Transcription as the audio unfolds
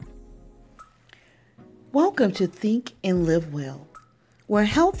Welcome to Think and Live Well, where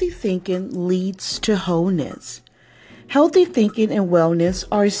healthy thinking leads to wholeness. Healthy thinking and wellness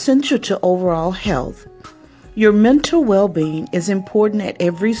are essential to overall health. Your mental well being is important at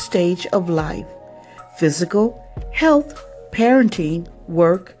every stage of life: physical, health, parenting,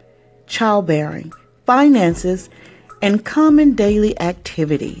 work, childbearing, finances, and common daily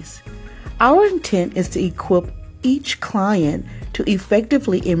activities. Our intent is to equip each client to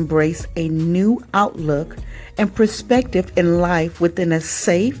effectively embrace a new outlook and perspective in life within a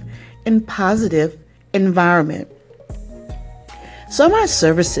safe and positive environment. Some of our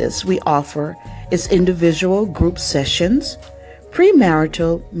services we offer is individual group sessions,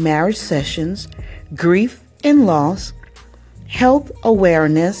 premarital marriage sessions, grief and loss, health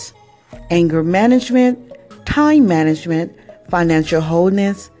awareness, anger management, time management, financial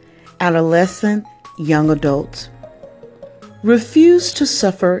wholeness, adolescent, young adults. Refuse to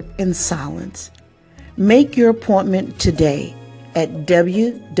suffer in silence. Make your appointment today at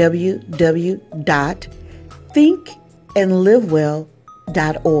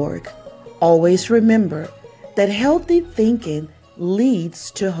www.thinkandlivewell.org. Always remember that healthy thinking leads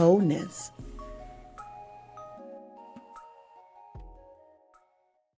to wholeness.